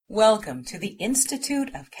Welcome to the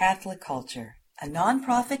Institute of Catholic Culture, a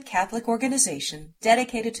nonprofit Catholic organization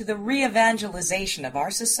dedicated to the re-evangelization of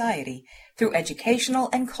our society through educational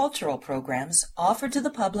and cultural programs offered to the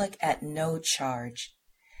public at no charge.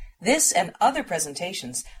 This and other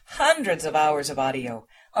presentations, hundreds of hours of audio,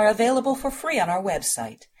 are available for free on our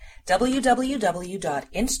website,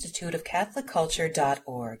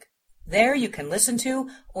 www.instituteofcatholicculture.org. There you can listen to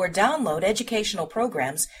or download educational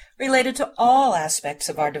programs related to all aspects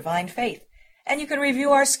of our divine faith, and you can review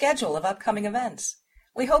our schedule of upcoming events.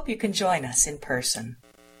 We hope you can join us in person.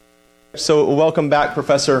 So welcome back,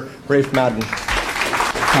 Professor Rafe Madden.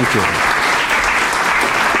 Thank you.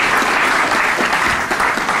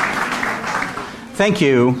 Thank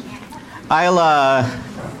you. I'll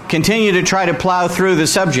continue to try to plow through the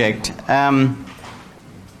subject.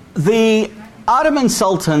 The Ottoman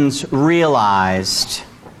sultans realized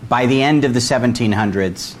by the end of the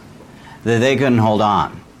 1700s that they couldn't hold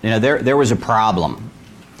on. There was a problem.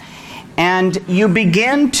 And you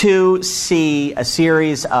begin to see a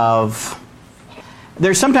series of,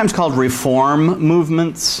 they're sometimes called reform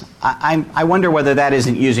movements. I wonder whether that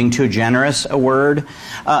isn't using too generous a word.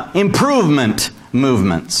 Improvement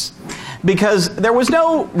movements. Because there was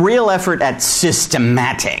no real effort at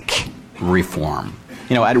systematic reform.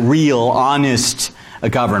 At real, honest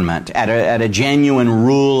government, at a genuine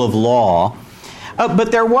rule of law.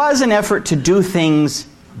 But there was an effort to do things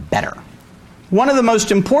better. One of the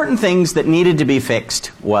most important things that needed to be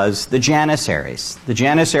fixed was the Janissaries. The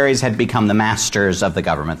Janissaries had become the masters of the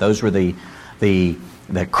government. Those were the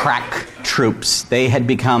crack troops. They had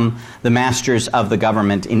become the masters of the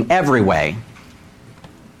government in every way.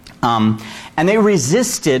 And they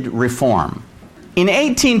resisted reform. In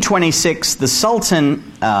 1826, the Sultan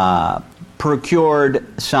procured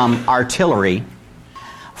some artillery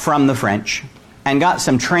from the French and got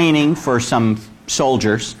some training for some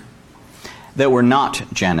soldiers that were not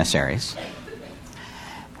Janissaries.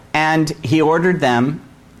 And he ordered them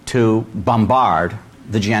to bombard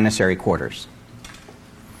the Janissary quarters.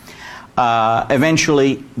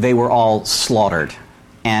 Eventually, they were all slaughtered,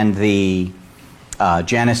 and the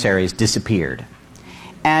Janissaries disappeared.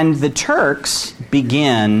 And the Turks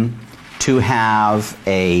begin to have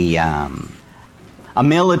a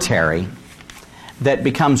military that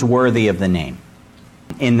becomes worthy of the name,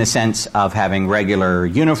 in the sense of having regular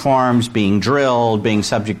uniforms, being drilled, being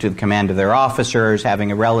subject to the command of their officers,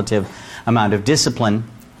 having a relative amount of discipline.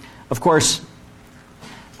 Of course,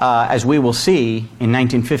 as we will see in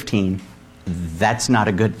 1915, that's not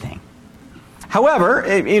a good thing. However,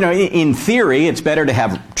 in theory, it's better to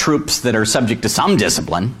have troops that are subject to some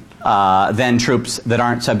discipline than troops that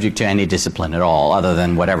aren't subject to any discipline at all, other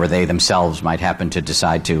than whatever they themselves might happen to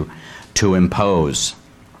decide to impose.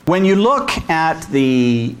 When you look at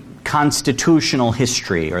the constitutional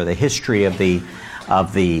history, or the history of the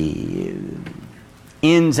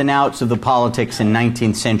ins and outs of the politics in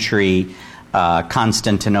 19th century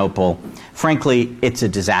Constantinople, frankly, it's a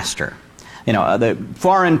disaster. The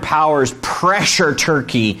foreign powers pressure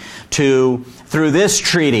Turkey through this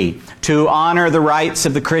treaty, to honor the rights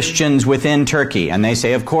of the Christians within Turkey. And they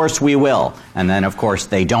say, of course we will. And then, of course,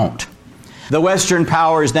 they don't. The Western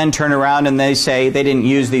powers then turn around and they say, they didn't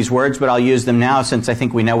use these words, but I'll use them now since I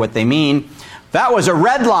think we know what they mean. That was a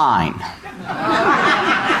red line.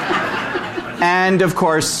 And, of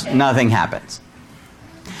course, nothing happens.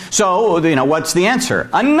 So, what's the answer?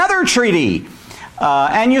 Another treaty.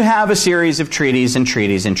 And you have a series of treaties and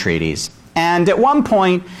treaties and treaties. And at one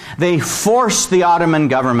point, they forced the Ottoman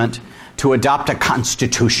government to adopt a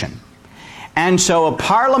constitution. And so a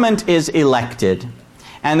parliament is elected,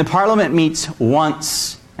 and the parliament meets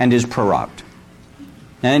once and is prorogued.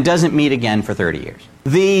 And it doesn't meet again for 30 years.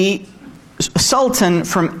 The Sultan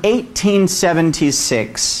from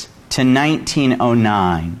 1876 to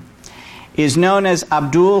 1909 is known as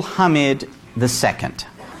Abdul Hamid II.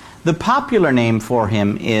 The popular name for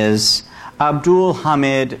him is Abdul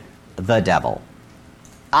Hamid the Devil.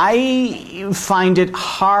 I find it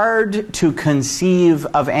hard to conceive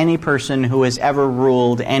of any person who has ever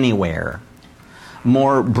ruled anywhere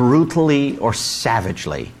more brutally or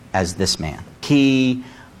savagely as this man. He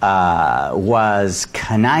was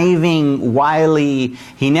conniving, wily.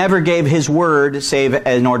 He never gave his word save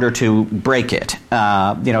in order to break it.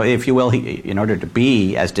 If you will, in order to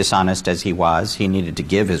be as dishonest as he was, he needed to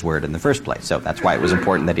give his word in the first place. So that's why it was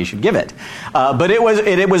important that he should give it. But it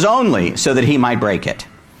was only so that he might break it.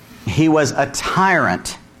 He was a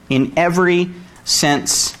tyrant in every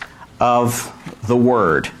sense of the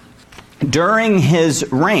word. During his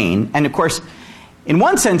reign, and of course, In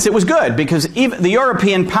one sense, it was good, because even the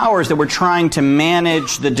European powers that were trying to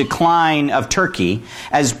manage the decline of Turkey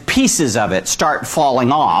as pieces of it start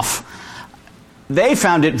falling off, they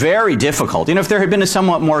found it very difficult. If there had been a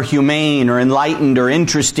somewhat more humane or enlightened or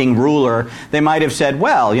interesting ruler, they might have said,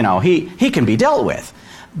 well, he can be dealt with.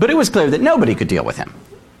 But it was clear that nobody could deal with him.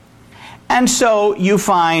 And so you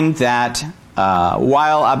find that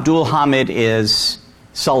while Abdul Hamid is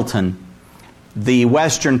sultan, the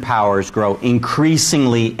Western powers grow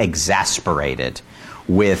increasingly exasperated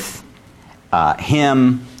with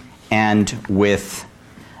him and with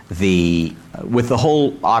the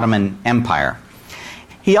whole Ottoman Empire.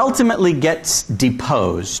 He ultimately gets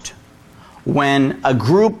deposed when a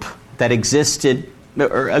group that existed,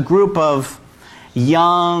 or a group of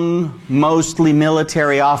young, mostly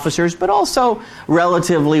military officers, but also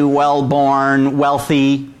relatively well-born,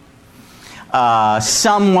 wealthy,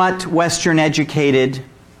 somewhat Western-educated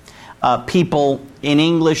people. In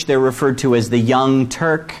English, they're referred to as the Young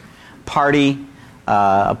Turk Party,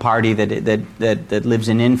 a party that lives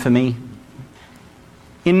in infamy.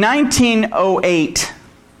 In 1908,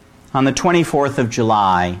 on the 24th of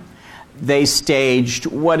July, they staged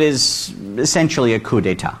what is essentially a coup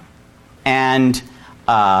d'etat. And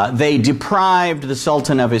they deprived the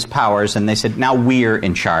Sultan of his powers, and they said, now we're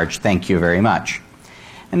in charge, thank you very much.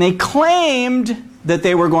 And they claimed that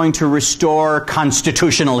they were going to restore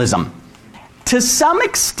constitutionalism. To some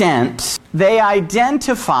extent, they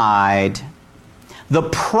identified the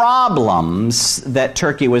problems that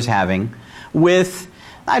Turkey was having with,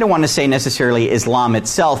 I don't want to say necessarily Islam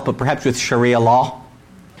itself, but perhaps with Sharia law,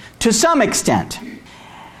 to some extent.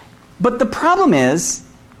 But the problem is,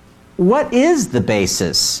 what is the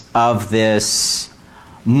basis of this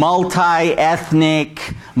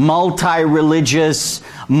multi-ethnic, multi-religious,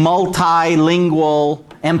 multilingual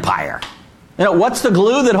empire? What's the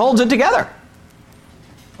glue that holds it together?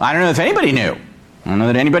 I don't know if anybody knew. I don't know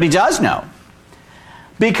that anybody does know.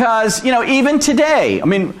 Because, even today,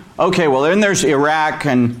 okay, well, then there's Iraq,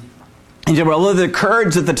 and well, the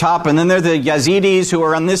Kurds at the top, and then there are the Yazidis who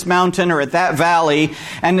are on this mountain or at that valley,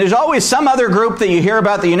 and there's always some other group that you hear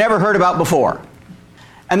about that you never heard about before.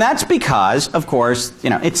 And that's because, of course,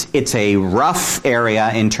 it's a rough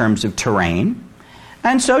area in terms of terrain,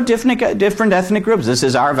 and so different ethnic groups. This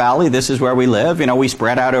is our valley, this is where we live, we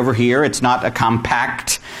spread out over here. It's not a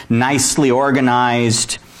compact, nicely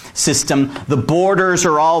organized system. The borders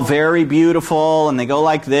are all very beautiful, and they go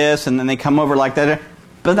like this, and then they come over like that.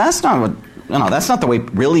 But that's not that's not the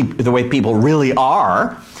way people really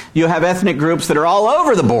are. You have ethnic groups that are all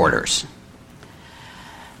over the borders.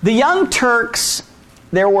 The Young Turks,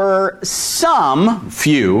 there were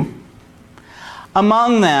few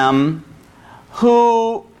among them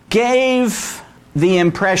who gave the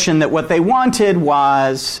impression that what they wanted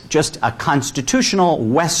was just a constitutional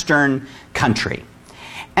Western country.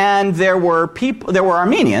 And there were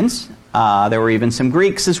Armenians, there were even some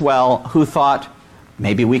Greeks as well, who thought,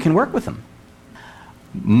 maybe we can work with them.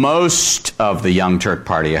 Most of the Young Turk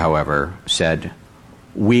Party, however, said,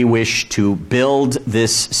 we wish to build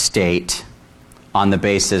this state on the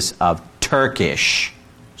basis of Turkish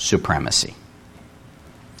supremacy.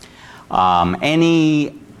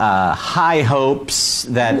 Any high hopes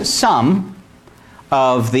that some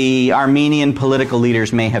of the Armenian political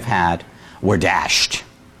leaders may have had were dashed.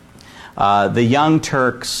 The Young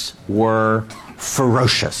Turks were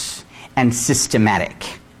ferocious and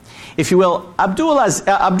systematic. If you will, Abdul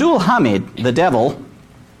Hamid, the devil,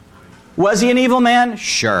 was he an evil man?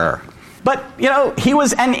 Sure. But, he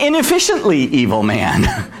was an inefficiently evil man.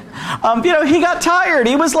 He got tired.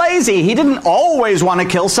 He was lazy. He didn't always want to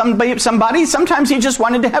kill somebody. Sometimes he just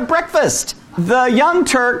wanted to have breakfast. The Young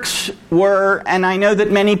Turks were, and I know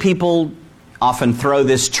that many people often throw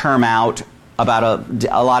this term out about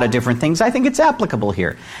a lot of different things. I think it's applicable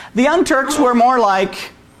here. The Young Turks were more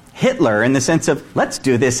like Hitler in the sense of, let's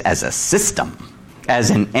do this as a system,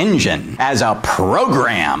 as an engine, as a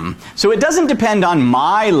program. So it doesn't depend on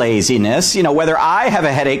my laziness, whether I have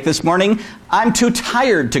a headache this morning, I'm too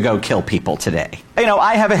tired to go kill people today.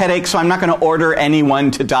 I have a headache, so I'm not going to order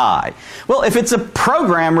anyone to die. Well, if it's a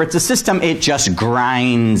program or it's a system, it just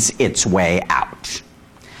grinds its way out.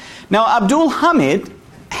 Now, Abdul Hamid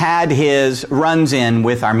had his runs-in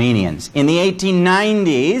with Armenians. In the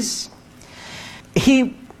 1890s,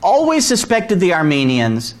 he always suspected the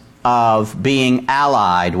Armenians of being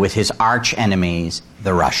allied with his arch enemies,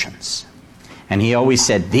 the Russians. And he always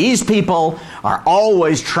said, these people are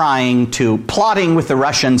always plotting with the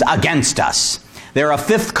Russians against us. They're a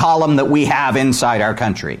fifth column that we have inside our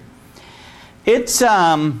country. It's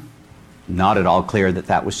not at all clear that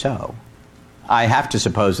that was so. I have to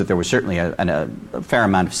suppose that there was certainly a fair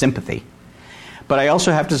amount of sympathy. But I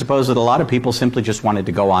also have to suppose that a lot of people simply just wanted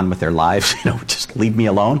to go on with their lives, just leave me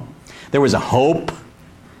alone. There was a hope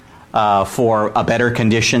for a better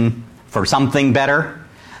condition, for something better.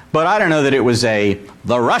 But I don't know that it was the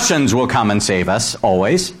Russians will come and save us,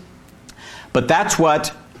 always. But that's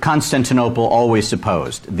what Constantinople always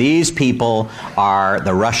supposed. These people are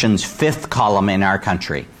the Russians' fifth column in our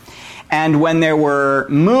country. And when there were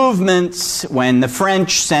movements, when the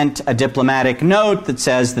French sent a diplomatic note that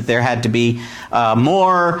says that there had to be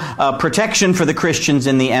more protection for the Christians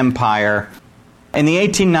in the empire, in the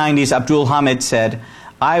 1890s, Abdul Hamid said,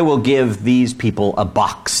 I will give these people a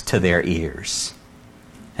box to their ears.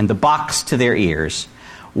 And the box to their ears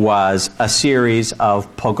was a series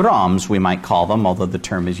of pogroms, we might call them, although the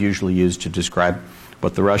term is usually used to describe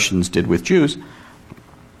what the Russians did with Jews.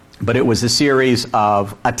 But it was a series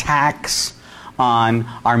of attacks on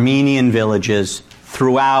Armenian villages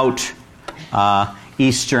throughout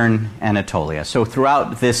eastern Anatolia, so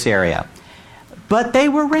throughout this area. But they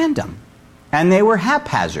were random, and they were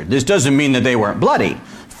haphazard. This doesn't mean that they weren't bloody.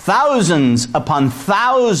 Thousands upon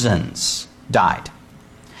thousands died.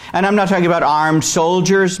 And I'm not talking about armed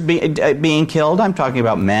soldiers being killed. I'm talking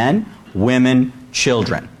about men, women,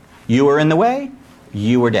 children. You were in the way,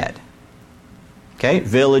 you were dead. Okay,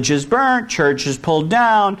 villages burnt, churches pulled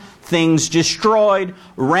down, things destroyed,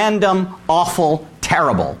 random, awful,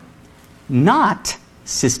 terrible. Not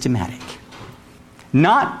systematic.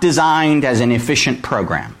 Not designed as an efficient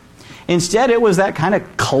program. Instead, it was that kind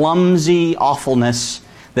of clumsy awfulness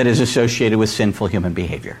that is associated with sinful human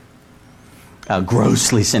behavior.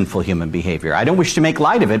 Grossly sinful human behavior. I don't wish to make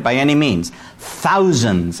light of it by any means.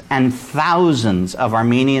 Thousands and thousands of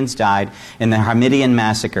Armenians died in the Hamidian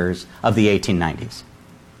massacres of the 1890s.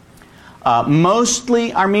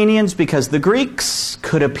 Mostly Armenians because the Greeks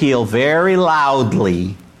could appeal very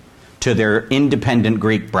loudly to their independent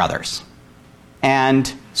Greek brothers.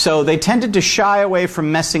 And so they tended to shy away from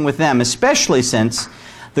messing with them, especially since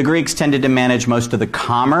the Greeks tended to manage most of the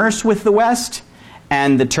commerce with the West,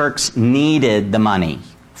 and the Turks needed the money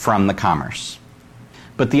from the commerce.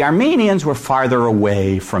 But the Armenians were farther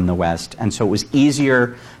away from the West, and so it was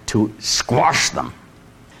easier to squash them.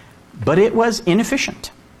 But it was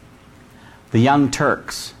inefficient. The Young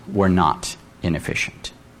Turks were not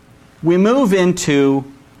inefficient. We move into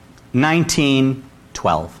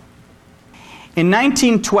 1912. In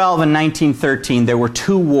 1912 and 1913, there were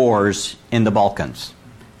two wars in the Balkans.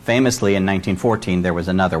 Famously, in 1914, there was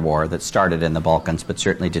another war that started in the Balkans, but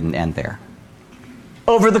certainly didn't end there.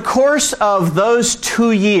 Over the course of those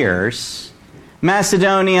 2 years,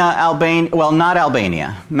 Macedonia,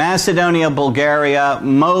 Bulgaria,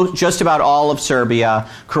 just about all of Serbia,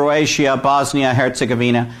 Croatia, Bosnia,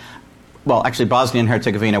 Herzegovina. Well, actually, Bosnia and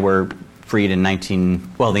Herzegovina were freed in the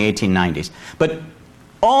 1890s. But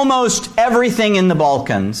almost everything in the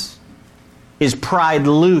Balkans is pried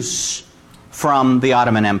loose from the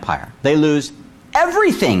Ottoman Empire. They lose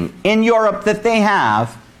everything in Europe that they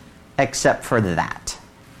have except for that.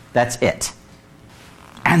 That's it.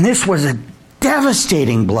 And this was a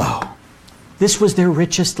devastating blow. This was their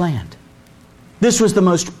richest land. This was the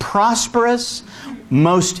most prosperous,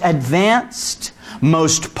 most advanced,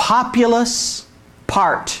 most populous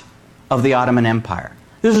part of the Ottoman Empire.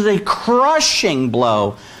 This was a crushing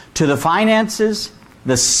blow to the finances,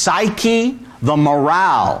 the psyche, the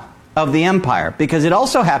morale of the empire, because it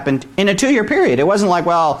also happened in a 2-year period. It wasn't like,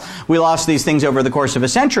 well, we lost these things over the course of a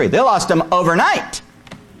century. They lost them overnight.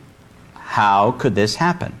 How could this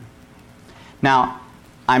happen? Now,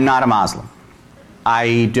 I'm not a Muslim.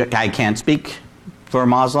 I can't speak for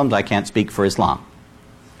Muslims. I can't speak for Islam.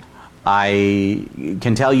 I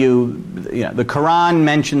can tell you, the Quran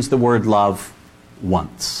mentions the word love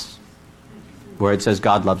once, where it says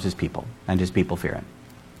God loves his people and his people fear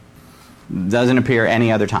him. Doesn't appear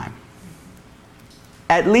any other time.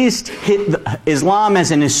 At least Islam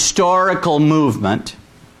as an historical movement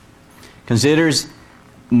considers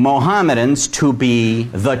Mohammedans to be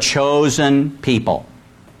the chosen people,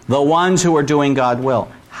 the ones who are doing God's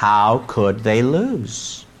will. How could they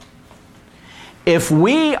lose? If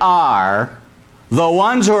we are the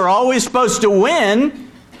ones who are always supposed to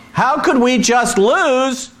win, how could we just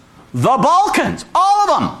lose the Balkans? All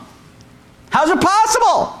of them. How's it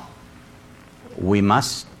possible? We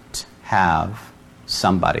must have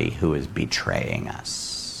somebody who is betraying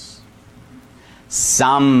us.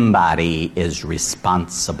 Somebody is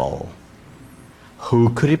responsible. Who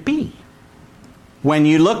could it be? When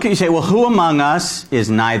you look and you say, well, who among us is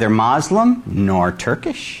neither Muslim nor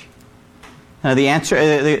Turkish? Now, the answer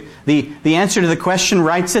to the question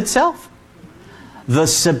writes itself. the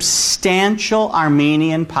substantial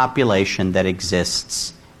Armenian population that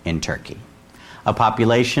exists in Turkey. A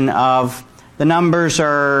population of, the numbers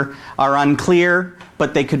are unclear,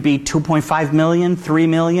 but they could be 2.5 million, 3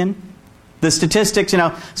 million. The statistics,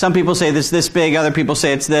 some people say this big, other people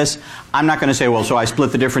say it's this. I'm not going to say, well, so I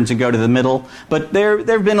split the difference and go to the middle. But there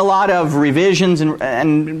have been a lot of revisions and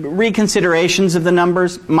reconsiderations of the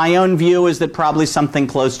numbers. My own view is that probably something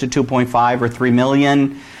close to 2.5 or 3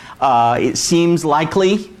 million. It seems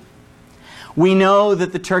likely. We know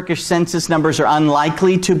that the Turkish census numbers are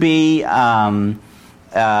unlikely to be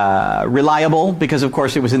reliable because, of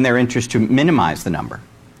course, it was in their interest to minimize the number.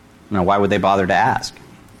 Why would they bother to ask?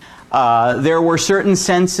 There were certain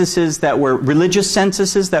censuses that were religious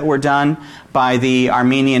censuses that were done by the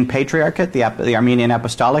Armenian Patriarchate, the Armenian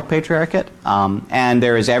Apostolic Patriarchate, and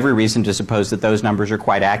there is every reason to suppose that those numbers are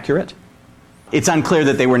quite accurate. It's unclear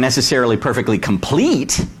that they were necessarily perfectly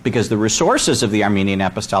complete because the resources of the Armenian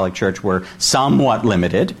Apostolic Church were somewhat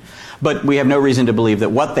limited, but we have no reason to believe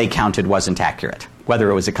that what they counted wasn't accurate. Whether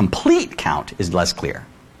it was a complete count is less clear.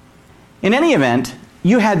 In any event,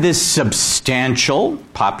 you had this substantial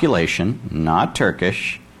population, not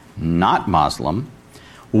Turkish, not Muslim,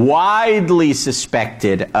 widely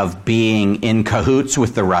suspected of being in cahoots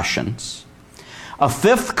with the Russians. A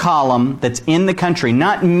fifth column that's in the country,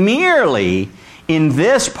 not merely in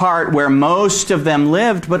this part where most of them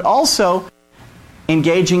lived, but also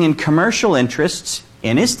engaging in commercial interests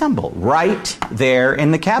in Istanbul, right there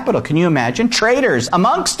in the capital. Can you imagine? Traders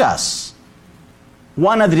amongst us.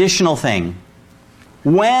 One additional thing.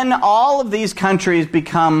 When all of these countries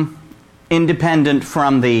become independent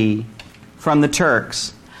from the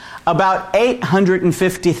Turks, about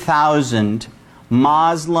 850,000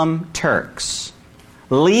 Muslim Turks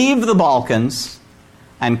leave the Balkans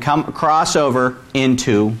and cross over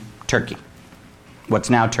into Turkey, what's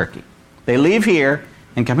now Turkey. They leave here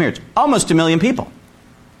and come here. It's almost 1 million people.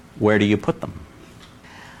 Where do you put them?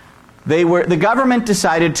 The government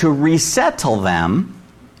decided to resettle them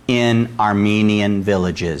in Armenian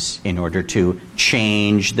villages in order to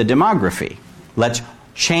change the demography. Let's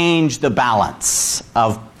change the balance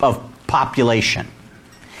of population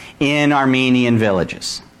in Armenian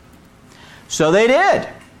villages. So they did.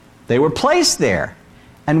 They were placed there.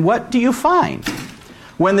 And what do you find?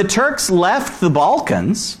 When the Turks left the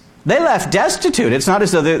Balkans, they left destitute. It's not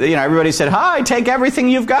as though everybody said, "Hi, take everything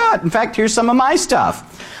you've got. In fact, here's some of my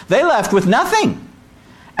stuff." They left with nothing.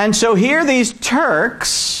 And so here these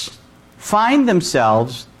Turks find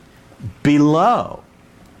themselves below,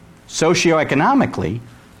 socioeconomically,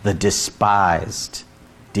 the despised,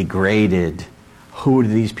 degraded, who do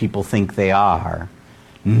these people think they are?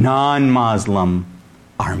 Non-Muslim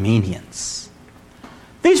Armenians.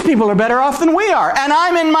 These people are better off than we are, and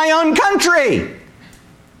I'm in my own country.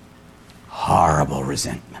 Horrible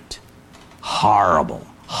resentment. Horrible,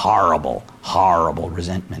 horrible, horrible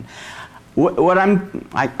resentment.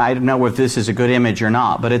 I don't know if this is a good image or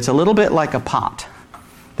not, but it's a little bit like a pot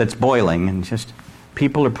that's boiling and just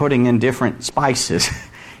people are putting in different spices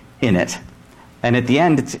in it. And at the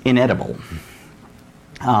end, it's inedible.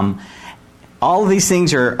 All of these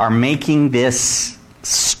things are making this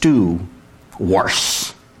stew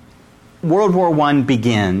worse. World War I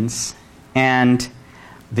begins, and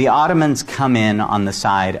the Ottomans come in on the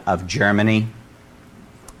side of Germany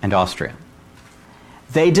and Austria.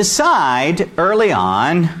 They decide early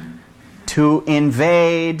on to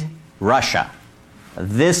invade Russia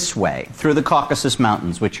this way, through the Caucasus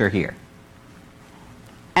Mountains, which are here.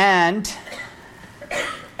 And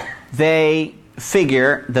they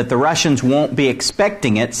figure that the Russians won't be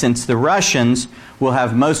expecting it, since the Russians will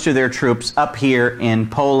have most of their troops up here in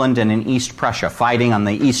Poland and in East Prussia, fighting on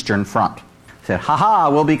the Eastern Front. They said, "Ha-ha,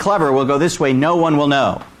 we'll be clever, we'll go this way, no one will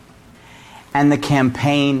know." And the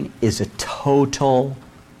campaign is a total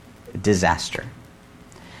disaster.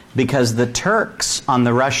 Because the Turks on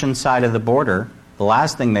the Russian side of the border, the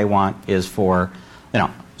last thing they want is for,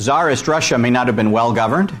 Tsarist Russia may not have been well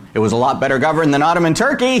governed. It was a lot better governed than Ottoman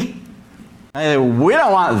Turkey. We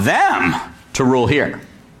don't want them to rule here.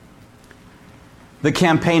 The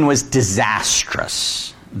campaign was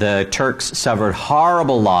disastrous. The Turks suffered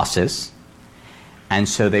horrible losses. And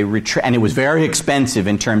so they retreat, and it was very expensive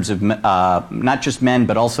in terms of not just men,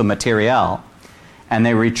 but also materiel. And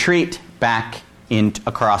they retreat back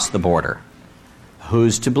across the border.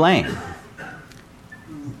 Who's to blame?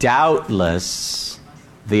 Doubtless,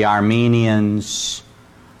 the Armenians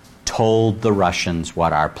told the Russians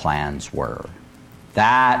what our plans were.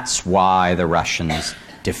 That's why the Russians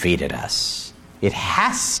defeated us. It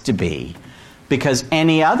has to be, because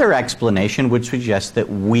any other explanation would suggest that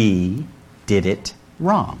we did it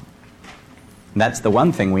wrong. That's the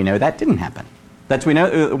one thing we know that didn't happen. That's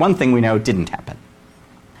one thing we know didn't happen.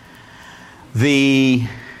 The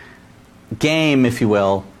game, if you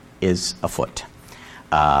will, is afoot.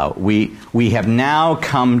 We have now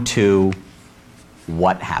come to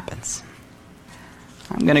what happens.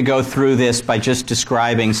 I'm going to go through this by just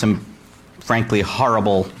describing some, frankly,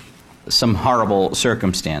 horrible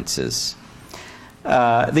circumstances.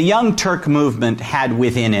 The Young Turk movement had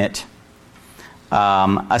within it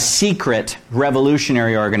a secret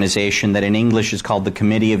revolutionary organization that in English is called the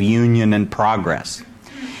Committee of Union and Progress.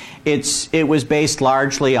 It was based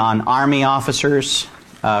largely on army officers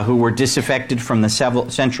who were disaffected from the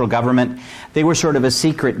central government. They were sort of a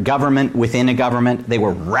secret government within a government. They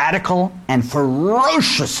were radical and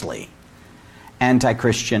ferociously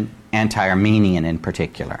anti-Christian, anti-Armenian in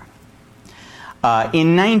particular.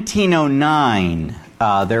 In 1909,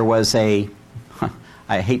 there was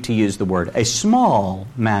I hate to use the word, a small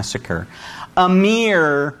massacre. A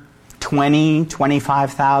mere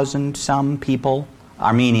 25,000 some people,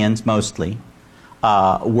 Armenians mostly,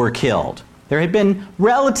 were killed. There had been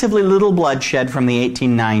relatively little bloodshed from the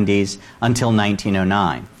 1890s until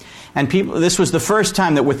 1909. And this was the first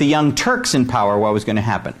time that with the Young Turks in power, what was going to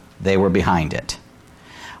happen? They were behind it.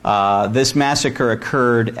 This massacre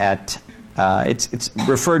occurred at, it's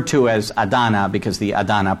referred to as Adana because the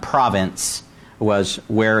Adana province was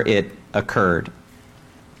where it occurred.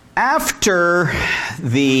 After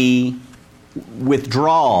the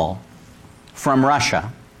withdrawal from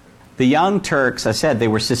Russia, the Young Turks, I said they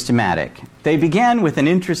were systematic. They began with an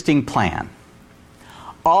interesting plan.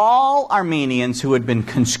 All Armenians who had been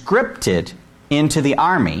conscripted into the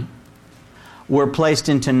army were placed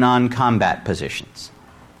into non-combat positions.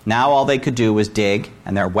 Now all they could do was dig,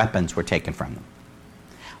 and their weapons were taken from them.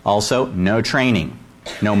 Also, no training,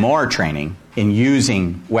 no more training in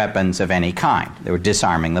using weapons of any kind. They were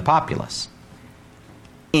disarming the populace.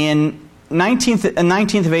 In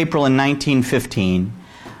 19th of April in 1915,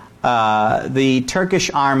 the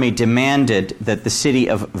Turkish army demanded that the city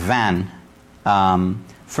of Van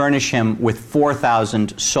furnish him with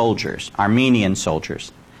 4,000 soldiers, Armenian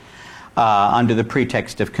soldiers, under the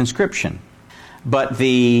pretext of conscription. But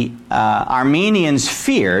the Armenians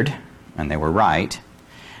feared, and they were right,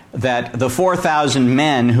 that the 4,000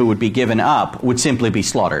 men who would be given up would simply be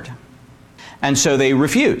slaughtered. And so they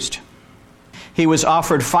refused. He was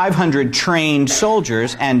offered 500 trained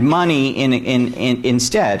soldiers and money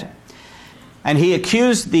instead. And he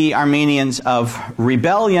accused the Armenians of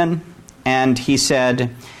rebellion, and he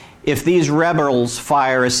said, if these rebels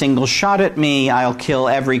fire a single shot at me, I'll kill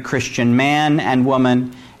every Christian man and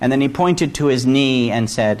woman. And then he pointed to his knee and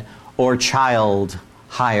said, or child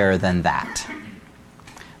higher than that.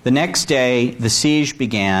 The next day, the siege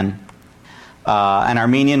began. An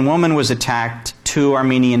Armenian woman was attacked. 2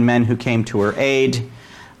 Armenian men who came to her aid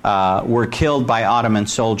were killed by Ottoman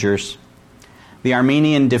soldiers. The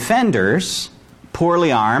Armenian defenders,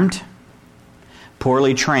 poorly armed,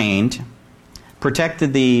 poorly trained,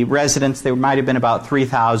 protected the residents. There might have been about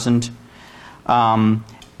 3,000, and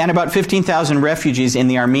about 15,000 refugees in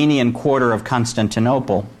the Armenian quarter of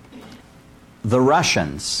Constantinople. The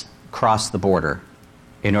Russians crossed the border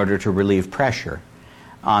in order to relieve pressure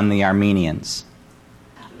on the Armenians.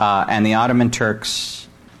 And the Ottoman Turks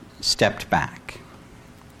stepped back.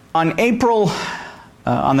 On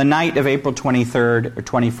the night of April 23rd or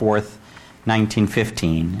 24th,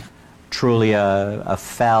 1915, truly a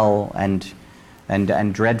fell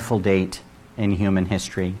and dreadful date in human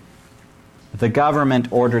history, the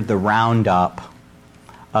government ordered the roundup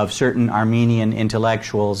of certain Armenian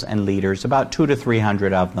intellectuals and leaders, about 200 to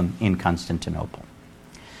 300 of them, in Constantinople.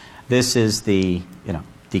 This is the,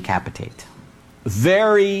 decapitate.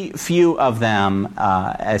 Very few of them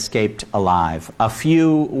escaped alive. A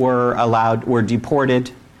few were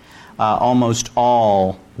deported. Almost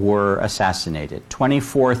all were assassinated.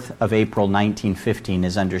 24th of April 1915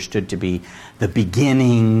 is understood to be the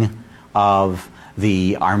beginning of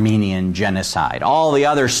the Armenian genocide. All the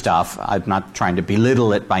other stuff, I'm not trying to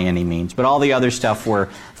belittle it by any means, but all the other stuff were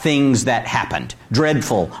things that happened.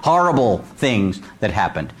 Dreadful, horrible things that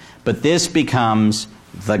happened. But this becomes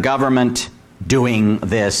the government doing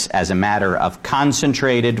this as a matter of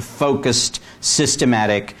concentrated, focused,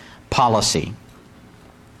 systematic policy.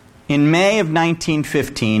 In May of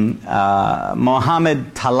 1915,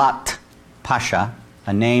 Mohammed Talat Pasha,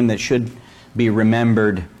 a name that should be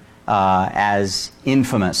remembered as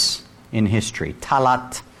infamous in history,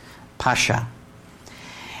 Talat Pasha,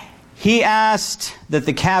 he asked that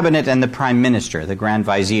the cabinet and the prime minister, the Grand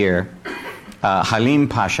Vizier, Halim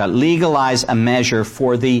Pasha, legalize a measure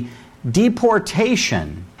for the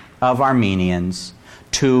deportation of Armenians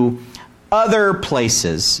to other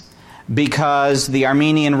places because the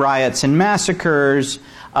Armenian riots and massacres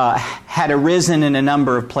had arisen in a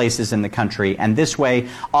number of places in the country, and this way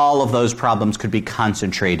all of those problems could be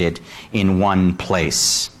concentrated in one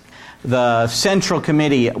place. The Central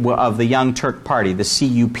Committee of the Young Turk Party, the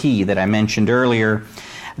CUP that I mentioned earlier,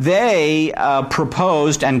 they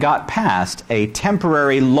proposed and got passed a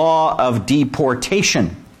temporary law of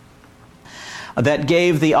deportation that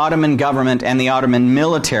gave the Ottoman government and the Ottoman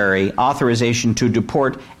military authorization to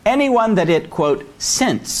deport anyone that it, quote,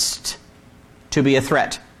 sensed to be a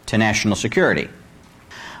threat to national security.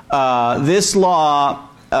 This law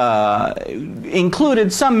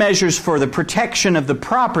included some measures for the protection of the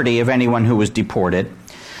property of anyone who was deported,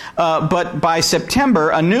 but by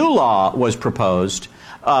September, a new law was proposed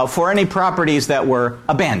for any properties that were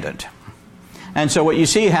abandoned. And so what you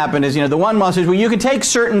see happen is, the one law says, well, you can take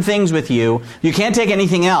certain things with you, you can't take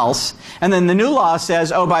anything else, and then the new law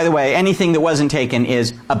says, oh, by the way, anything that wasn't taken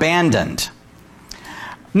is abandoned.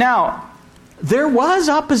 Now, there was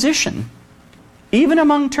opposition, even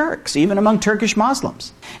among Turks, even among Turkish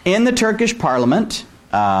Muslims. In the Turkish parliament,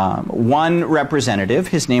 one representative,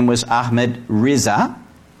 his name was Ahmed Riza,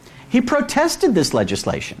 he protested this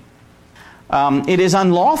legislation. It is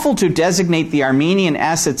unlawful to designate the Armenian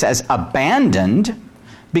assets as abandoned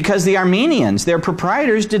because the Armenians, their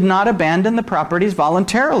proprietors, did not abandon the properties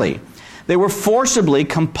voluntarily. They were forcibly,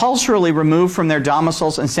 compulsorily removed from their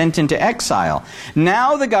domiciles and sent into exile.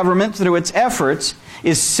 Now the government, through its efforts,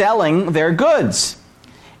 is selling their goods.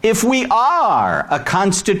 If we are a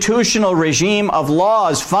constitutional regime of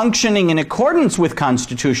laws functioning in accordance with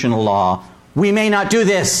constitutional law, we may not do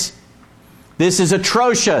this. This is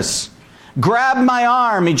atrocious. Grab my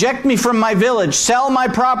arm, eject me from my village, sell my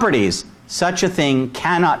properties. Such a thing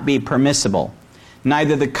cannot be permissible.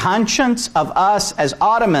 Neither the conscience of us as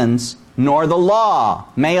Ottomans nor the law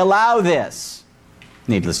may allow this.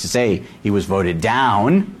 Needless to say, he was voted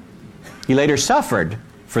down. He later suffered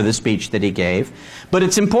for the speech that he gave. But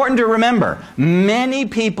it's important to remember, many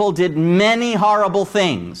people did many horrible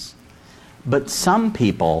things. But some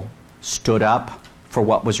people stood up for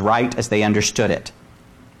what was right as they understood it.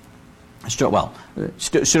 Stood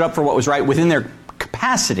up for what was right within their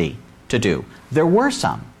capacity to do. There were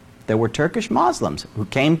some. There were Turkish Muslims who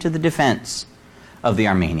came to the defense of the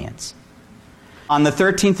Armenians. On the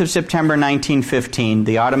 13th of September 1915,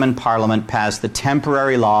 the Ottoman Parliament passed the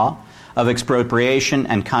temporary law of expropriation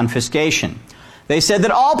and confiscation. They said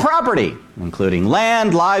that all property, including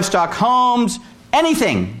land, livestock, homes,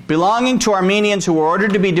 anything belonging to Armenians who were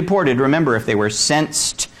ordered to be deported, remember, if they were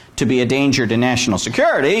sensed to be a danger to national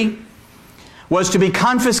security, was to be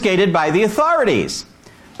confiscated by the authorities.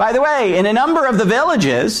 By the way, in a number of the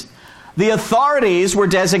villages, the authorities were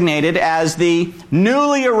designated as the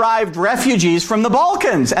newly arrived refugees from the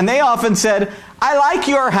Balkans. And they often said, I like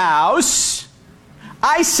your house.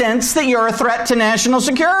 I sense that you're a threat to national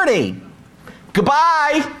security.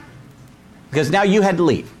 Goodbye. Because now you had to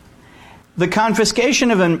leave. The confiscation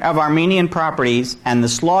of Armenian properties and the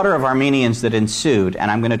slaughter of Armenians that ensued, and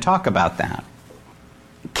I'm going to talk about that,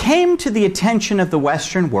 came to the attention of the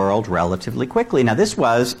Western world relatively quickly. Now, this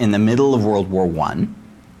was in the middle of World War I. The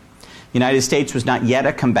United States was not yet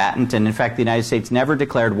a combatant, and in fact, the United States never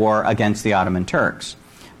declared war against the Ottoman Turks.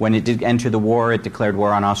 When it did enter the war, it declared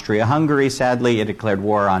war on Austria-Hungary, sadly. It declared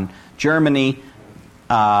war on Germany,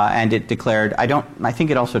 and it declared, I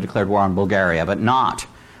think it also declared war on Bulgaria, but not.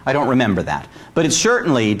 I don't remember that. But it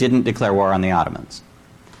certainly didn't declare war on the Ottomans.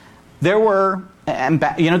 There were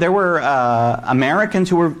Americans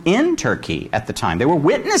who were in Turkey at the time. They were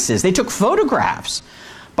witnesses. They took photographs.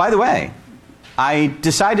 By the way, I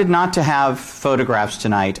decided not to have photographs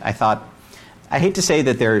tonight. I hate to say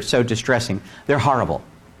that they're so distressing. They're horrible.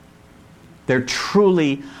 They're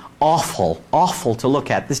truly awful, awful to look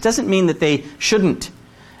at. This doesn't mean that they shouldn't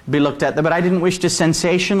be looked at, but I didn't wish to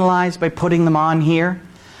sensationalize by putting them on here.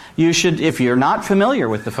 You should, if you're not familiar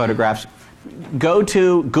with the photographs, go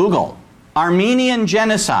to Google, Armenian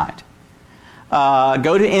genocide.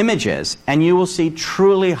 Go to images, and you will see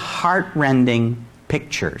truly heart-rending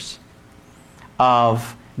pictures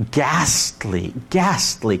of ghastly,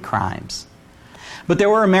 ghastly crimes. But there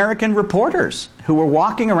were American reporters who were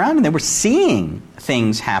walking around and they were seeing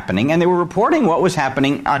things happening, and they were reporting what was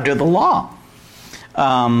happening under the law.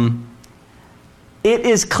 It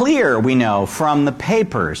is clear, we know, from the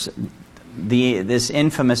papers, this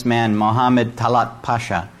infamous man, Mohammed Talat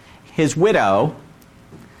Pasha, his widow,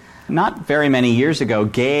 not very many years ago,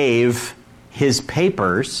 gave his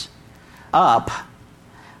papers up,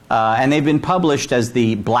 and they've been published as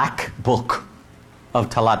the Black Book of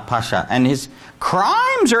Talat Pasha, and his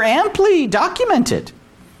crimes are amply documented.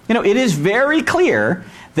 it is very clear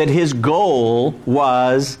that his goal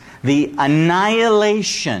was the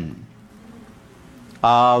annihilation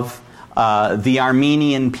of the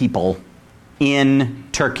Armenian people in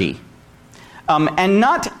Turkey. And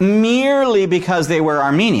not merely because they were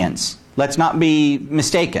Armenians. Let's not be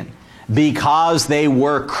mistaken. Because they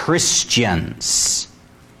were Christians.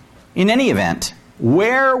 In any event,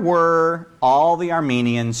 where were all the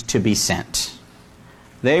Armenians to be sent?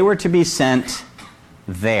 They were to be sent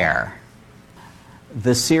there.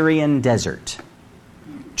 The Syrian desert.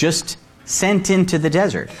 Just sent into the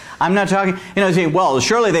desert. I'm not talking, saying, well,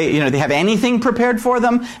 surely they have anything prepared for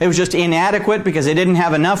them? It was just inadequate because they didn't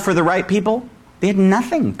have enough for the right people? They had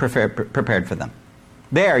nothing prepared for them.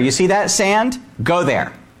 There, you see that sand? Go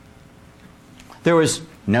there. There was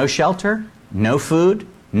no shelter, no food,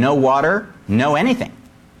 no water, no anything.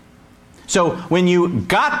 So when you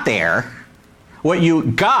got there, what you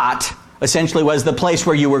got essentially was the place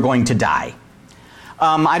where you were going to die.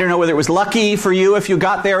 I don't know whether it was lucky for you if you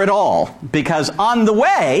got there at all, because on the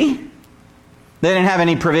way, they didn't have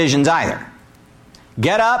any provisions either.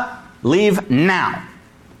 Get up, leave now.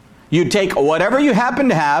 You'd take whatever you happened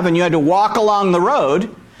to have, and you had to walk along the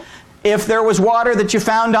road. If there was water that you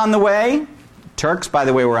found on the way, Turks, by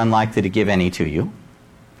the way, were unlikely to give any to you.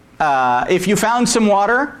 If you found some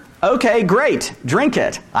water, okay, great, drink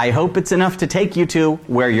it. I hope it's enough to take you to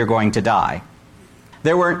where you're going to die.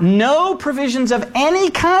 There were no provisions of any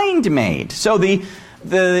kind made. So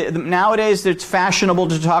nowadays it's fashionable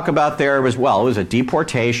to talk about it was a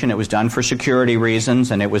deportation. It was done for security reasons,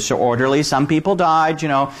 and it was so orderly. Some people died. You're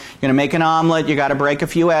going to make an omelet. You got to break a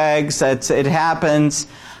few eggs. It happens.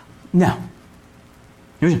 No.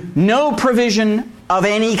 There's no provision of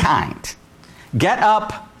any kind. Get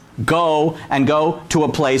up, go to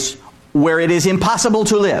a place where it is impossible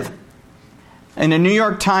to live. In a New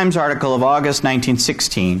York Times article of August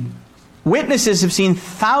 1916, witnesses have seen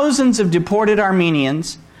thousands of deported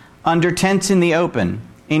Armenians under tents in the open,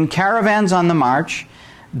 in caravans on the march,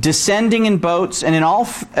 descending in boats, and in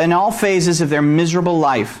all phases of their miserable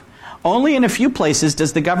life. Only in a few places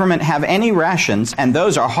does the government have any rations, and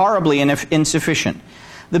those are horribly insufficient.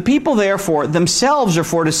 The people, therefore, themselves are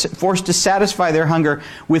forced to satisfy their hunger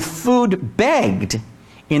with food begged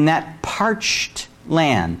in that parched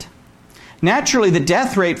land. Naturally, the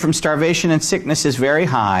death rate from starvation and sickness is very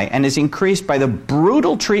high and is increased by the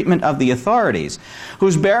brutal treatment of the authorities,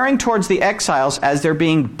 whose bearing towards the exiles as they're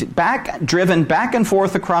being driven back and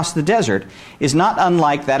forth across the desert is not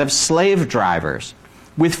unlike that of slave drivers.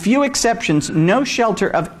 With few exceptions, no shelter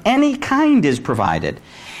of any kind is provided,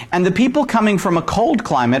 and the people coming from a cold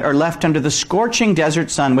climate are left under the scorching desert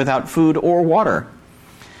sun without food or water.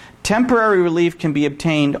 Temporary relief can be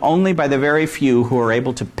obtained only by the very few who are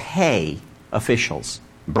able to pay officials,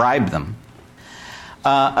 bribe them.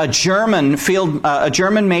 A German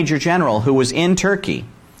major general who was in Turkey.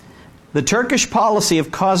 The Turkish policy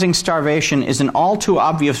of causing starvation is an all too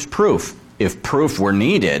obvious proof, if proof were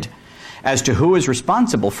needed, as to who is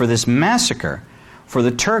responsible for this massacre, for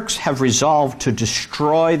the Turks have resolved to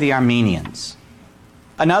destroy the Armenians.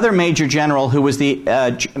 Another major general who was the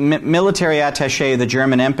military attaché of the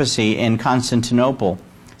German embassy in Constantinople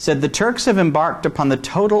said the Turks have embarked upon the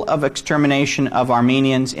total extermination of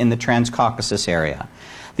Armenians in the Transcaucasus area.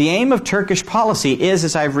 The aim of Turkish policy is,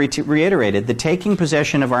 as I've reiterated, the taking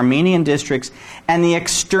possession of Armenian districts and the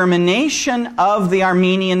extermination of the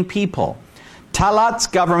Armenian people. Talat's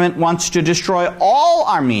government wants to destroy all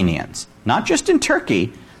Armenians, not just in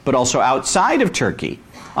Turkey, but also outside of Turkey.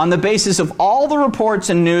 On the basis of all the reports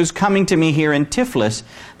and news coming to me here in Tiflis,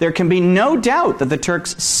 there can be no doubt that the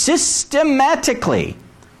Turks systematically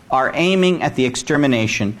are aiming at the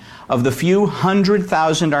extermination of the few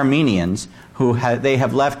 100,000 Armenians who they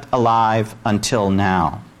have left alive until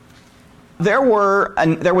now. There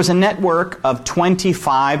was a network of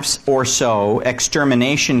 25 or so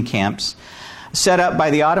extermination camps set up by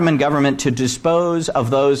the Ottoman government to dispose of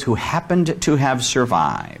those who happened to have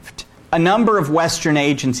survived. A number of Western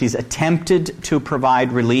agencies attempted to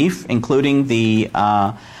provide relief, including the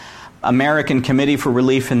American Committee for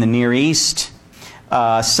Relief in the Near East.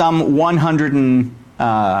 Some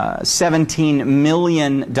 $117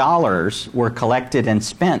 million were collected and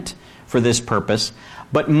spent for this purpose,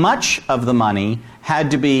 but much of the money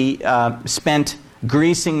had to be spent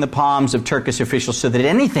greasing the palms of Turkish officials so that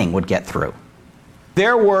anything would get through.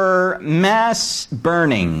 There were mass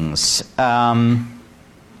burnings.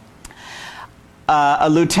 A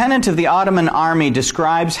lieutenant of the Ottoman army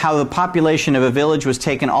describes how the population of a village was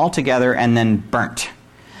taken altogether and then burnt.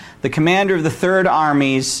 The commander of the Third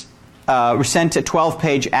Armies sent a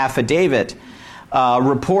 12-page affidavit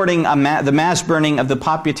reporting the mass burning of the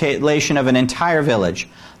population of an entire village.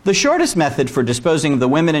 The shortest method for disposing of the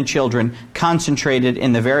women and children concentrated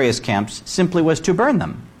in the various camps simply was to burn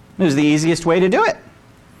them. It was the easiest way to do it.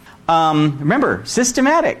 Remember,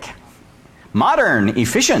 systematic, modern,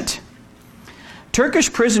 efficient.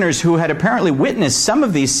 Turkish prisoners who had apparently witnessed some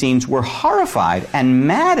of these scenes were horrified and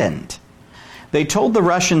maddened. They told the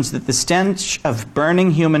Russians that the stench of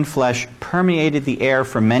burning human flesh permeated the air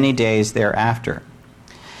for many days thereafter.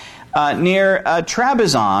 Near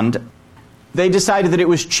Trebizond, they decided that it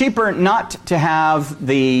was cheaper not to have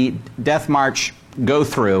the death march go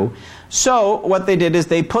through. So what they did is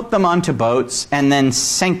they put them onto boats and then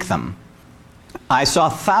sank them. I saw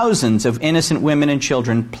thousands of innocent women and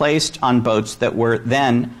children placed on boats that were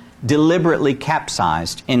then deliberately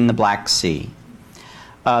capsized in the Black Sea.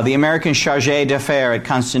 The American chargé d'affaires at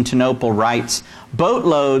Constantinople writes,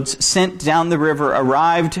 boatloads sent down the river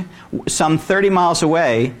arrived some 30 miles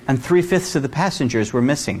away, and 3/5 of the passengers were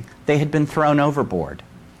missing. They had been thrown overboard.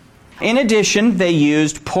 In addition, they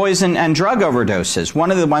used poison and drug overdoses.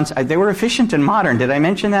 One of the ones, they were efficient and modern. Did I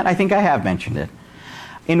mention that? I think I have mentioned it.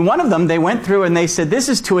 In one of them, they went through and they said, this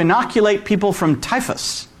is to inoculate people from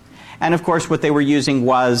typhus. And of course, what they were using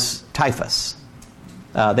was typhus.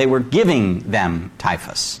 They were giving them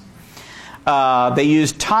typhus. They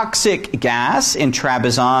used toxic gas in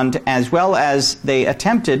Trebizond, as well as they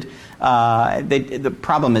attempted, the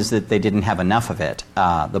problem is that they didn't have enough of it,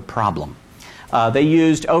 they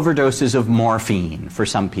used overdoses of morphine for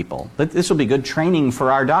some people. This will be good training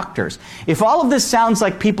for our doctors. If all of this sounds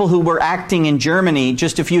like people who were acting in Germany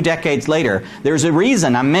just a few decades later, there's a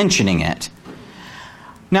reason I'm mentioning it.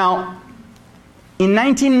 Now, in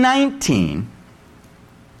 1919,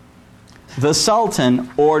 the Sultan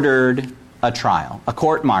ordered a trial, a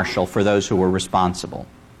court-martial for those who were responsible.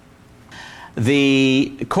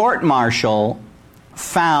 The court-martial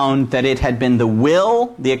found that it had been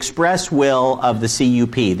the express will of the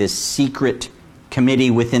CUP, this secret committee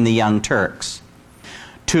within the Young Turks,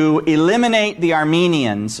 to eliminate the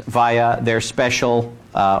Armenians via their special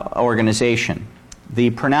organization.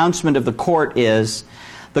 The pronouncement of the court is,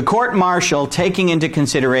 the court-martial, taking into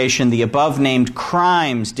consideration the above-named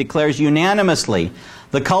crimes, declares unanimously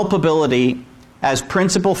the culpability as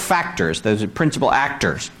principal factors, those are principal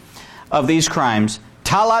actors, of these crimes,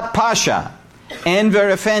 Talat Pasha, Enver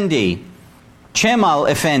Effendi, Cemal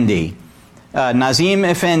Effendi, Nazim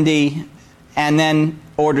Effendi, and then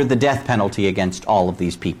ordered the death penalty against all of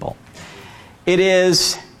these people. It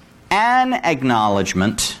is an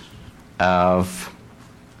acknowledgement of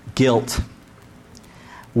guilt,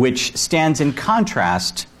 which stands in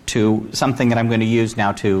contrast to something that I'm going to use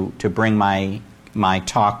now to bring my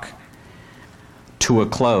talk to a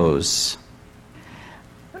close.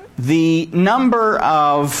 The number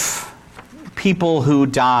of people who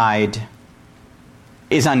died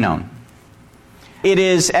is unknown. It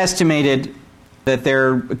is estimated that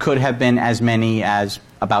there could have been as many as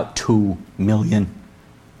about 2 million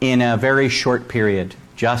in a very short period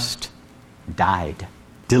just died,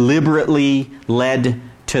 deliberately led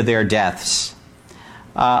to their deaths.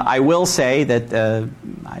 I will say that,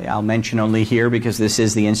 I'll mention only here because this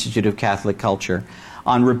is the Institute of Catholic Culture,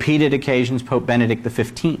 on repeated occasions Pope Benedict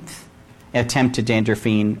XV attempted to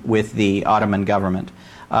intervene with the Ottoman government,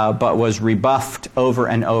 but was rebuffed over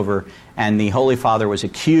and over, and the Holy Father was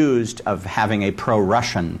accused of having a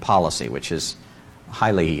pro-Russian policy, which is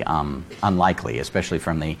highly unlikely, especially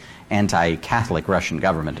from the anti-Catholic Russian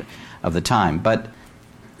government of the time. But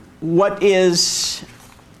what is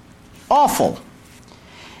awful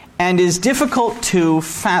and is difficult to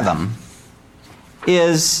fathom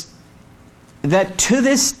is that to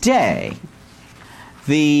this day,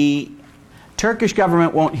 the Turkish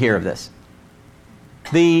government won't hear of this.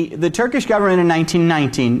 The Turkish government in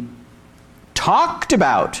 1919 talked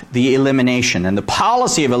about the elimination and the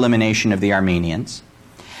policy of elimination of the Armenians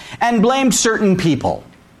and blamed certain people.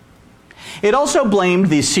 It also blamed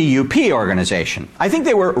the CUP organization. I think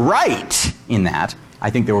they were right in that.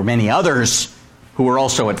 I think there were many others who were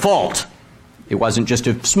also at fault. It wasn't just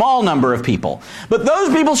a small number of people. But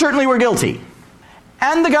those people certainly were guilty.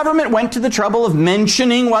 And the government went to the trouble of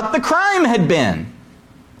mentioning what the crime had been.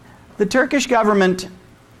 The Turkish government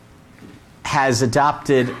has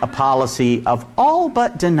adopted a policy of all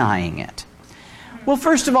but denying it. Well,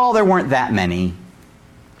 first of all, there weren't that many.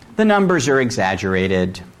 The numbers are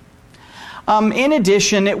exaggerated. In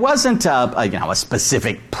addition, it wasn't a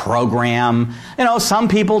specific program. Some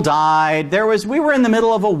people died. We were in the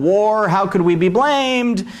middle of a war. How could we be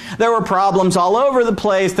blamed? There were problems all over the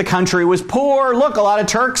place. The country was poor. Look, a lot of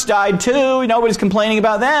Turks died too. Nobody's complaining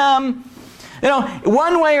about them. You know,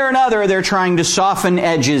 one way or another, they're trying to soften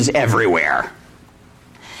edges everywhere.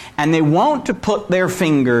 And they won't put their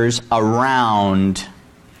fingers around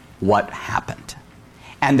what happened,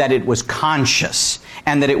 and that it was conscious,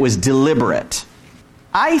 and that it was deliberate.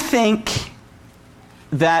 I think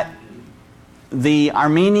that the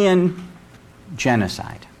Armenian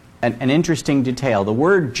genocide, an interesting detail, the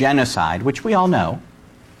word genocide, which we all know,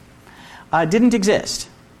 didn't exist.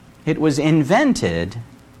 It was invented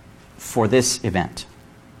for this event.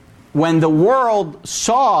 When the world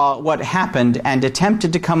saw what happened and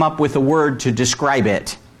attempted to come up with a word to describe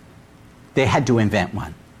it, they had to invent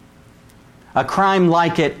one. A crime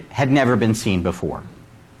like it had never been seen before.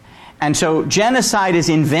 And so genocide is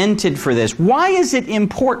invented for this. Why is it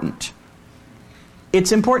important?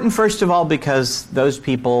 It's important, first of all, because those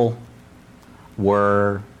people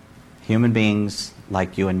were human beings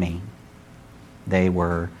like you and me. They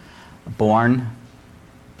were born,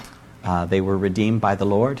 they were redeemed by the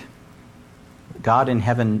Lord. God in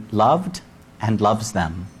heaven loved and loves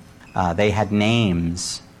them. They had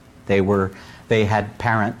names. They had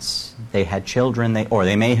parents. They had children.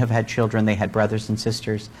 They may have had children. They had brothers and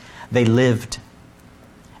sisters. They lived.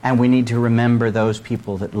 And we need to remember those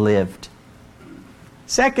people that lived.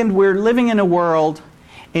 Second, we're living in a world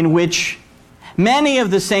in which many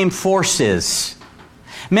of the same forces,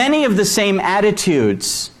 many of the same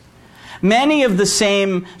attitudes, many of the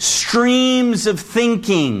same streams of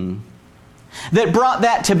thinking that brought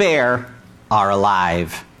that to bear are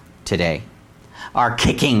alive today, are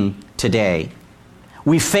kicking today.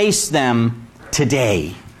 We face them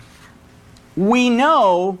today. We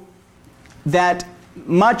know that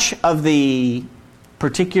much of the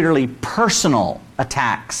particularly personal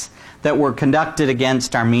attacks that were conducted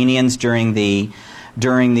against Armenians during the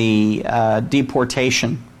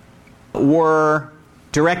deportation were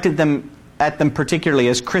directed at them particularly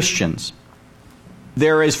as Christians.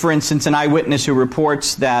 There is, for instance, an eyewitness who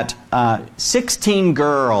reports that 16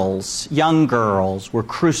 girls, young girls, were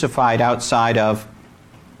crucified outside of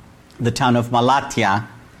the town of Malatya.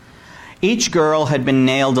 Each girl had been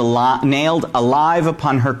nailed alive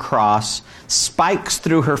upon her cross, spikes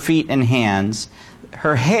through her feet and hands.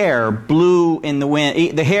 Her hair blew in the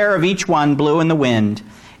wind. The hair of each one blew in the wind.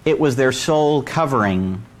 It was their sole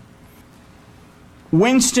covering.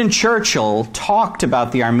 Winston Churchill talked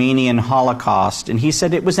about the Armenian Holocaust, and he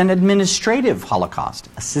said it was an administrative Holocaust,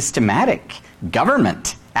 a systematic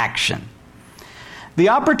government action. The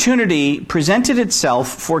opportunity presented itself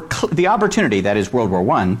for that is World War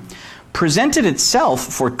I, presented itself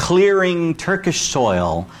for clearing Turkish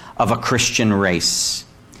soil of a Christian race.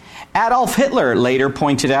 Adolf Hitler later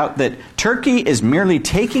pointed out that Turkey is merely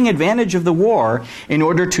taking advantage of the war in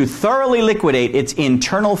order to thoroughly liquidate its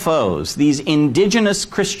internal foes, these indigenous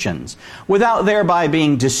Christians, without thereby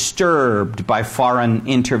being disturbed by foreign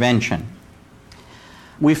intervention.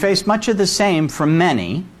 We face much of the same from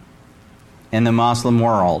many in the Muslim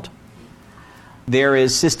world. There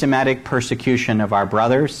is systematic persecution of our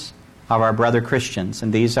brothers, of our brother Christians,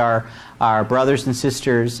 and these are our brothers and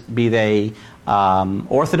sisters, be they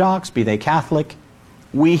Orthodox, be they Catholic.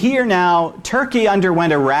 We hear now Turkey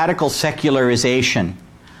underwent a radical secularization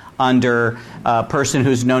under a person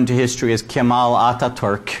who's known to history as Kemal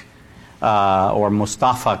Atatürk, or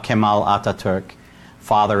Mustafa Kemal Atatürk,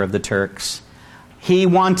 father of the Turks. He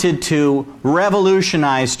wanted to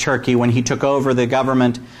revolutionize Turkey when he took over the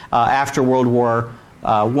government after World War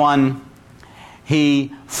I.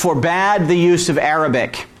 He forbade the use of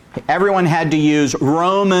Arabic. Everyone had to use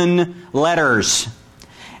Roman letters.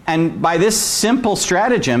 And by this simple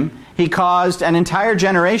stratagem, he caused an entire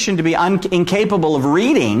generation to be incapable of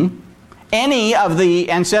reading any of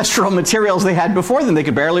the ancestral materials they had before them. They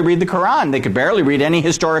could barely read the Quran. They could barely read any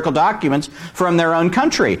historical documents from their own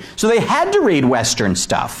country. So they had to read Western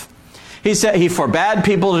stuff. He said he forbade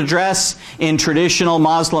people to dress in traditional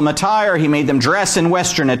Muslim attire. He made them dress in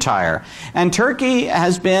Western attire. And Turkey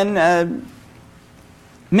has been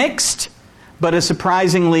mixed, but a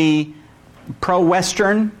surprisingly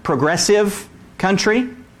pro-Western, progressive country.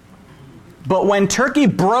 But when Turkey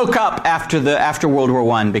broke up after World War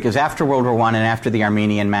I, because after World War I and after the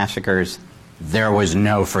Armenian massacres, there was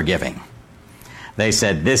no forgiving. They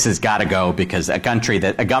said, this has got to go because a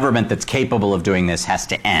government that's capable of doing this has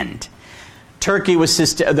to end.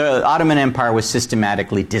 The Ottoman Empire was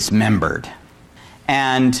systematically dismembered.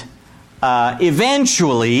 And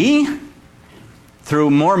eventually,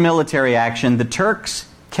 through more military action, the Turks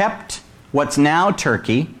kept what's now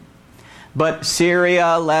Turkey, but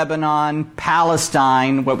Syria, Lebanon,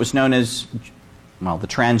 Palestine, what was known as, the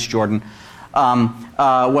Transjordan,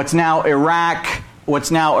 what's now Iraq, what's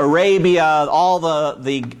now Arabia, all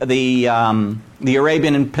the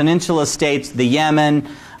Arabian Peninsula states, the Yemen,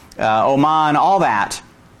 Oman, all that.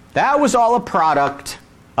 That was all a product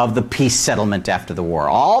of the peace settlement after the war.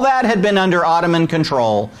 All that had been under Ottoman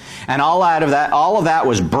control, and all of that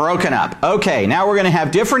was broken up. Okay, now we're going to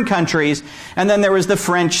have different countries, and then there was the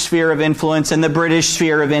French sphere of influence and the British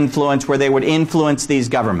sphere of influence where they would influence these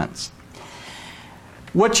governments.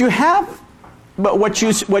 What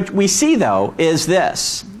we see though is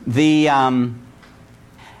this: the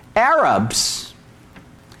Arabs,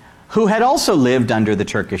 who had also lived under the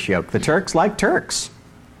Turkish yoke, the Turks like Turks.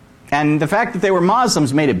 And the fact that they were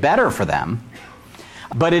Muslims made it better for them,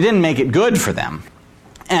 but it didn't make it good for them.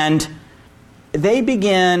 And they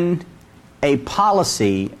began a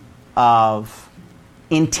policy of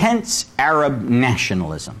intense Arab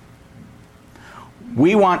nationalism.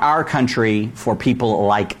 We want our country for people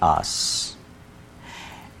like us.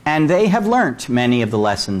 And they have learnt many of the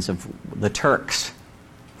lessons of the Turks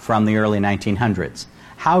from the early 1900s.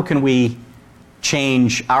 How can we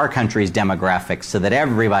change our country's demographics so that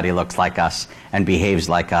everybody looks like us and behaves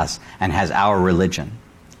like us and has our religion?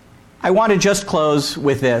 I want to just close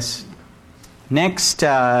with this. Next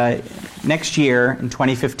year, in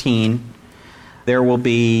 2015, there will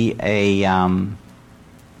be it'll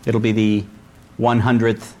be the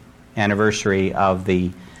 100th anniversary of the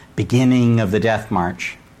beginning of the Death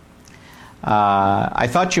March. I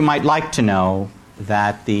thought you might like to know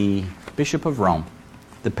that the Bishop of Rome,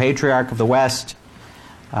 the Patriarch of the West,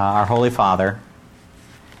 our Holy Father,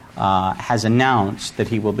 has announced that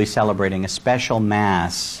he will be celebrating a special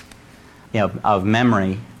Mass of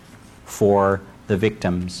memory for the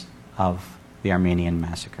victims of the Armenian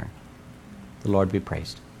massacre. The Lord be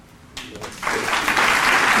praised.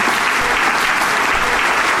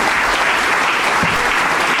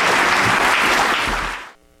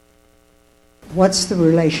 What's the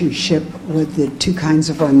relationship with the two kinds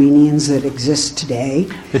of Armenians that exist today?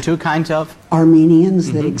 The two kinds of?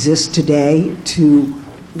 Armenians that exist today to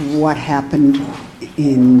what happened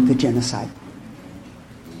in the genocide.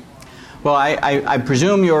 Well, I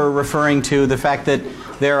presume you're referring to the fact that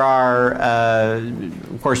there are,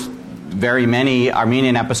 of course, very many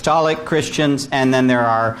Armenian Apostolic Christians, and then there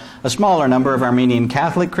are a smaller number of Armenian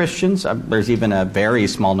Catholic Christians. There's even a very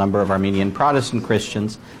small number of Armenian Protestant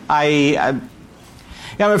Christians.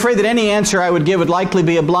 I'm afraid that any answer I would give would likely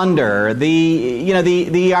be a blunder.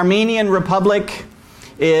 The Armenian Republic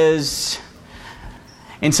is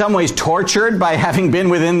in some ways tortured by having been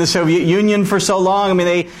within the Soviet Union for so long. I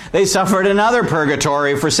mean, they suffered another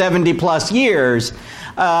purgatory for 70 plus years.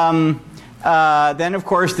 Then, of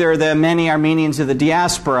course, there are the many Armenians of the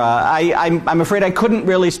diaspora. I'm afraid I couldn't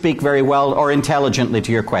really speak very well or intelligently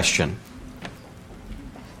to your question.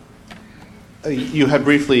 You had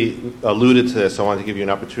briefly alluded to this. I wanted to give you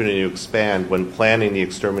an opportunity to expand. When planning the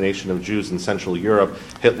extermination of Jews in Central Europe,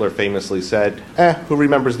 Hitler famously said, who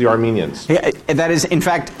remembers the Armenians? Yeah, that is, in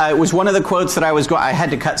fact, it was one of the quotes that I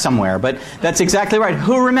had to cut somewhere, but that's exactly right.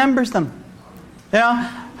 Who remembers them?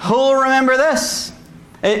 Who'll remember this?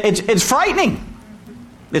 It's frightening.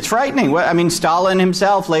 It's frightening. I mean, Stalin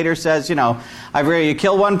himself later says, you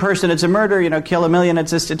kill one person, it's a murder. Kill a million,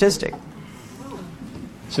 it's a statistic.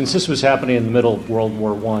 Since this was happening in the middle of World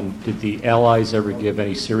War I, did the Allies ever give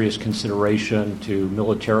any serious consideration to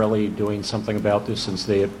militarily doing something about this, since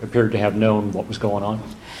they appeared to have known what was going on?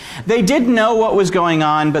 They did know what was going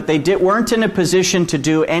on, but they weren't in a position to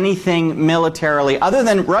do anything militarily, other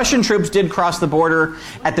than Russian troops did cross the border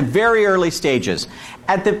at the very early stages.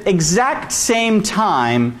 At the exact same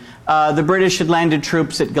time, the British had landed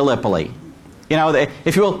troops at Gallipoli.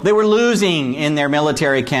 If you will, they were losing in their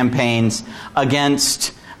military campaigns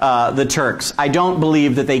against the Turks. I don't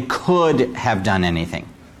believe that they could have done anything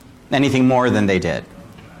more than they did.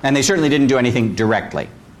 And they certainly didn't do anything directly.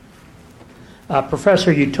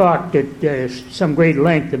 Professor, you talked at some great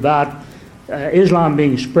length about Islam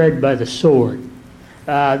being spread by the sword.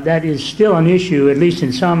 That is still an issue, at least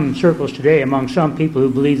in some circles today, among some people who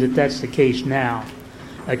believe that that's the case now.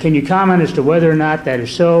 Can you comment as to whether or not that is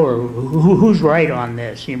so, or who's right on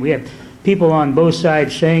this? We have people on both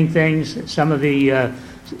sides saying things. Some of the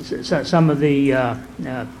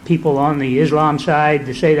people on the Islam side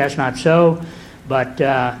to say that's not so, but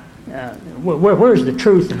where's the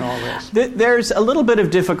truth in all this? There's a little bit of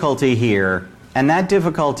difficulty here, and that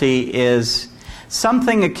difficulty is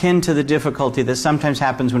something akin to the difficulty that sometimes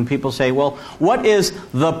happens when people say, well, what is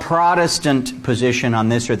the Protestant position on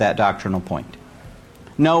this or that doctrinal point?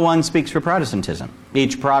 No one speaks for Protestantism.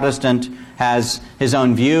 Each Protestant has his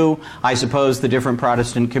own view. I suppose the different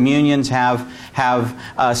Protestant communions have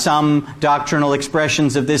some doctrinal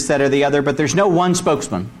expressions of this, that, or the other, but there's no one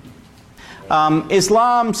spokesman.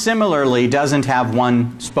 Islam similarly doesn't have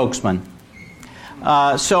one spokesman.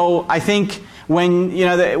 So I think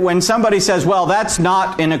when somebody says, well, that's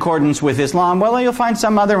not in accordance with Islam, well, you'll find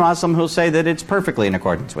some other Muslim who'll say that it's perfectly in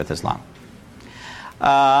accordance with Islam.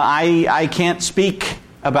 I can't speak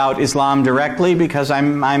about Islam directly because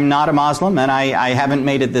I'm not a Muslim and I haven't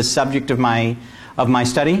made it the subject of my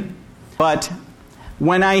study. But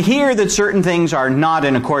when I hear that certain things are not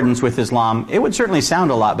in accordance with Islam, it would certainly sound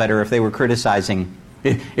a lot better if they were criticizing,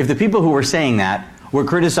 if the people who were saying that were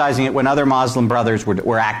criticizing it when other Muslim brothers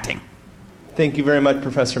were acting. Thank you very much,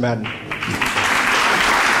 Professor Madden.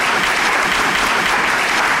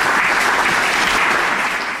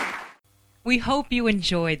 We hope you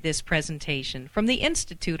enjoyed this presentation from the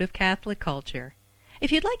Institute of Catholic Culture.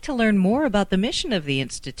 If you'd like to learn more about the mission of the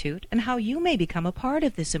Institute and how you may become a part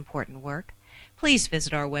of this important work, please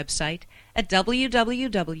visit our website at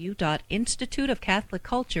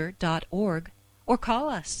www.instituteofcatholicculture.org or call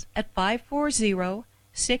us at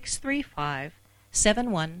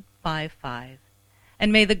 540-635-7155.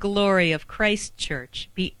 And may the glory of Christ Church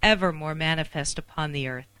be ever more manifest upon the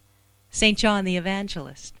earth. St. John the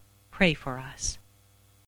Evangelist, pray for us.